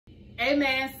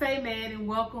Amen, say man, and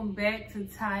welcome back to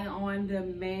Tie on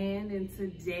Demand. And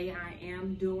today I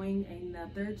am doing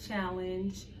another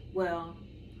challenge. Well,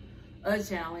 a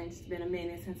challenge. It's been a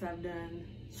minute since I've done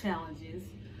challenges,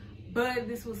 but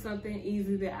this was something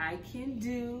easy that I can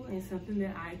do and something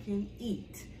that I can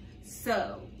eat.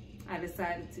 So I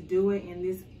decided to do it, and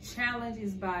this challenge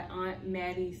is by Aunt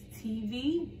Mattie's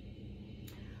TV.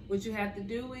 What you have to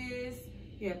do is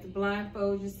you have to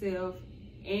blindfold yourself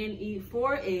and eat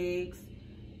 4 eggs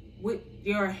with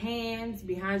your hands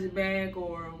behind your back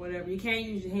or whatever. You can't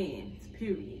use your hands,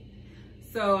 period.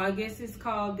 So I guess it's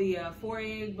called the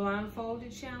 4-egg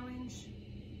blindfolded challenge,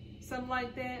 something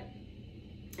like that.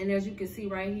 And as you can see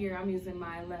right here, I'm using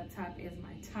my laptop as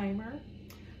my timer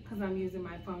because I'm using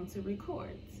my phone to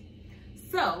record.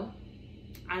 So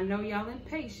I know y'all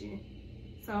impatient,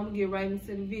 so I'm gonna get right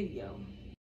into the video.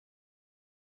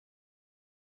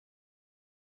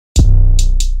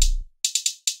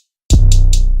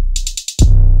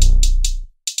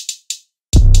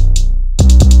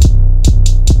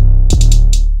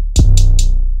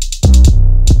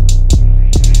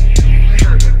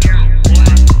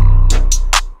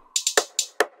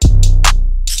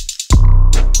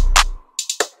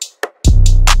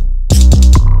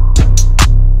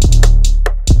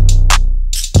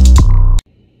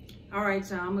 All right,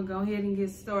 y'all, I'm gonna go ahead and get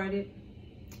started.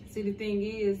 See, the thing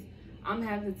is, I'm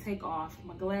having to take off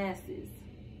my glasses.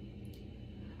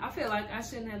 I feel like I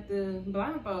shouldn't have to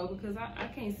blindfold because I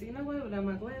can't see no way without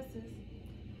my glasses.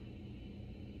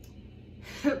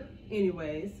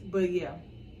 Anyways, but yeah.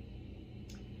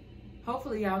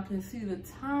 Hopefully y'all can see the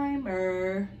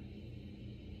timer.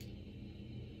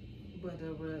 But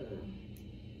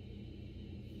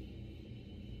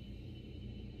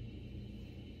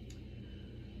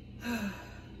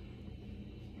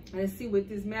let's see what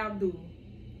this mouth do.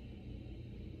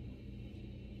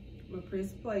 I'm gonna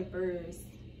press play first.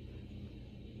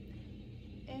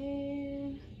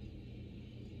 And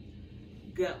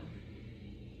go.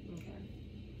 Okay.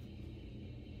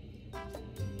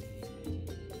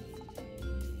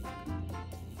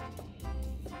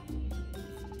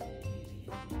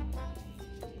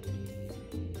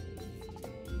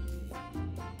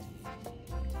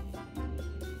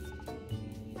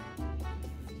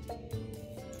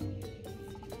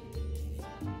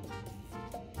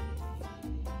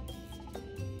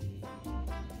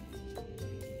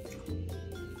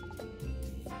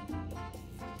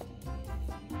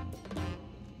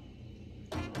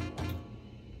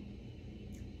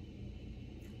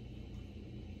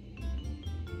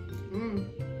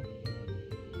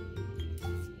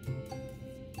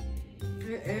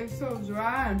 It's so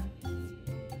dry.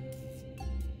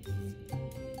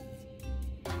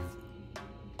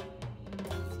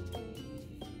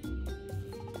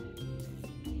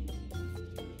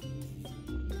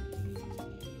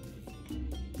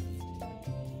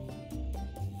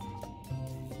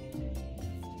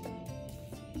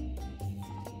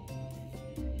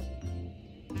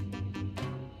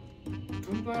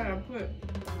 I'm glad I put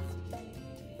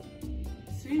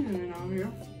seasoning on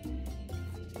here.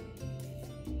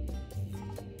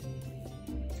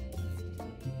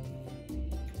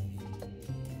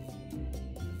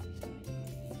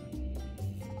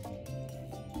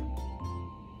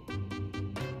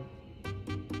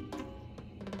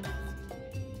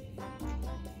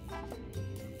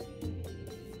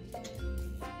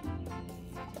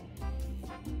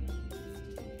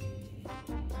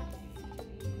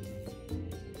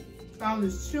 I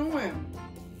was chewing.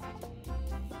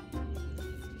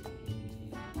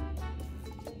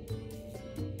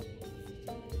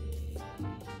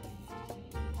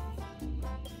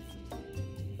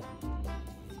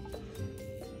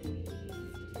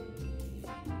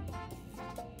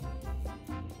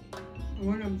 I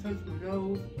want them to touch my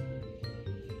nose.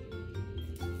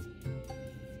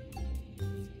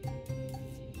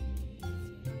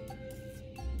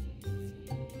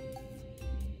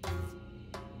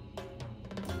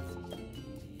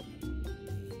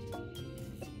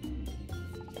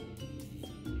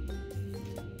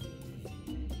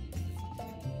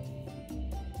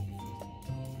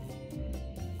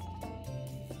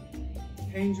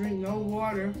 Can't drink no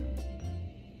water.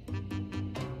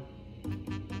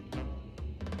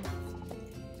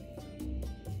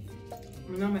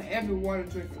 And I'm an avid water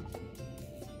drinker.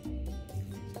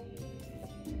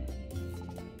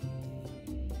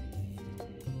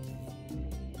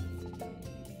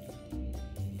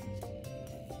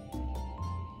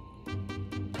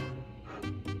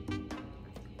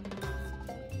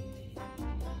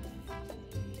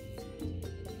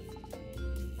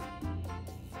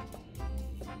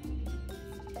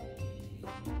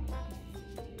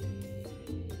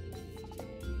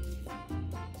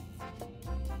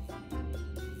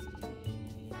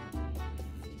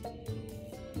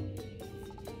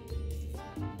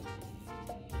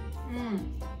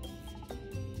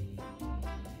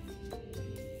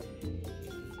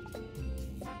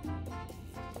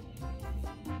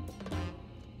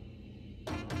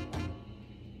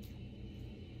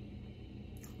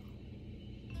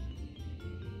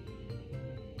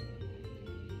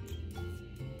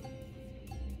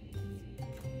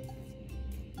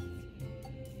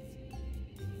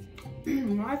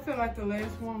 I feel like the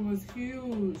last one was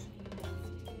huge.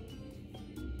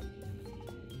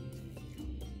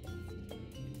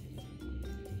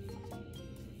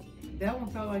 That one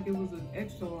felt like it was an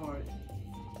extra large.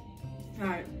 All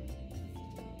right.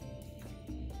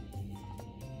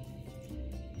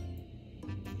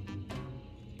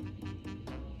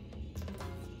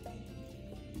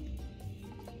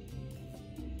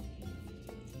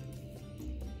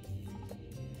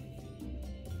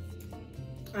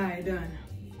 All right, done.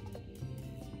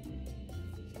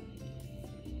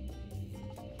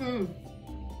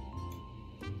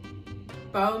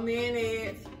 4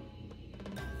 minutes.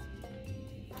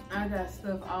 I got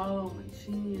stuff all on my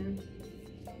chin.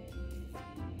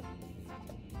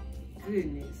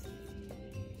 Goodness.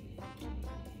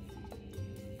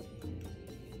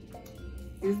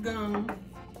 It's gone.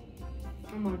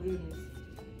 Oh my goodness.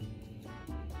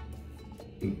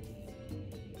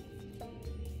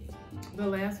 The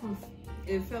last one,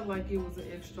 it felt like it was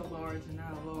an extra large and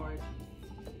not a large.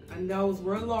 And those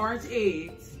were large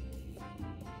eggs.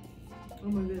 Oh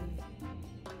my goodness.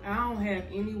 I don't have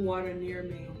any water near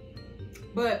me.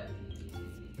 But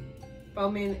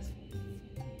 4 minutes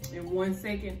and 1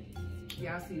 second.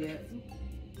 Y'all see that?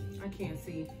 I can't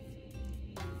see.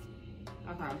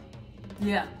 Okay.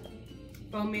 Yeah.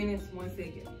 4 minutes, 1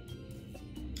 second.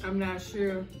 I'm not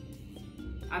sure.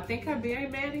 I think I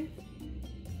buried Mattie.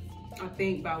 I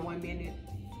think by 1 minute.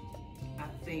 I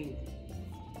think.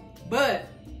 But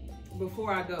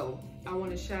before I go, I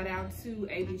want to shout out to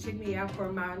AB. Check me out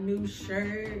for my new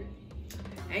shirt.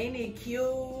 Ain't it cute?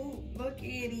 Look at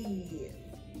it.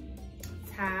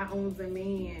 Tie on the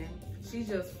man. She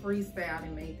just freestyled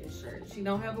and made this shirt. She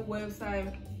don't have a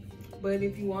website, but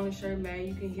if you want a shirt made,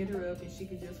 you can hit her up and she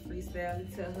can just freestyle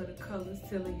it. Tell her the colors,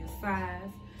 tell her your size,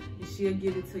 and she'll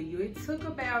give it to you. It took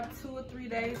about 2 or 3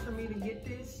 days for me to get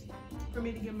this, for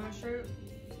me to get my shirt.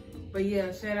 But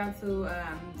yeah, shout out to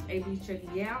AB. Check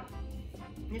me out.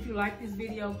 If you like this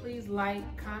video, please like,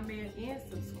 comment, and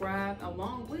subscribe,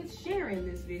 along with sharing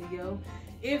this video.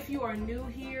 If you are new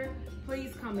here,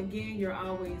 please come again. You're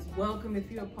always welcome. If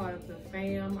you're a part of the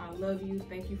fam, I love you.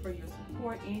 Thank you for your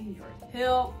support and your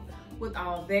help. With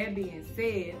all that being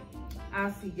said,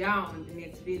 I'll see y'all in the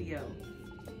next video.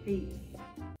 Peace.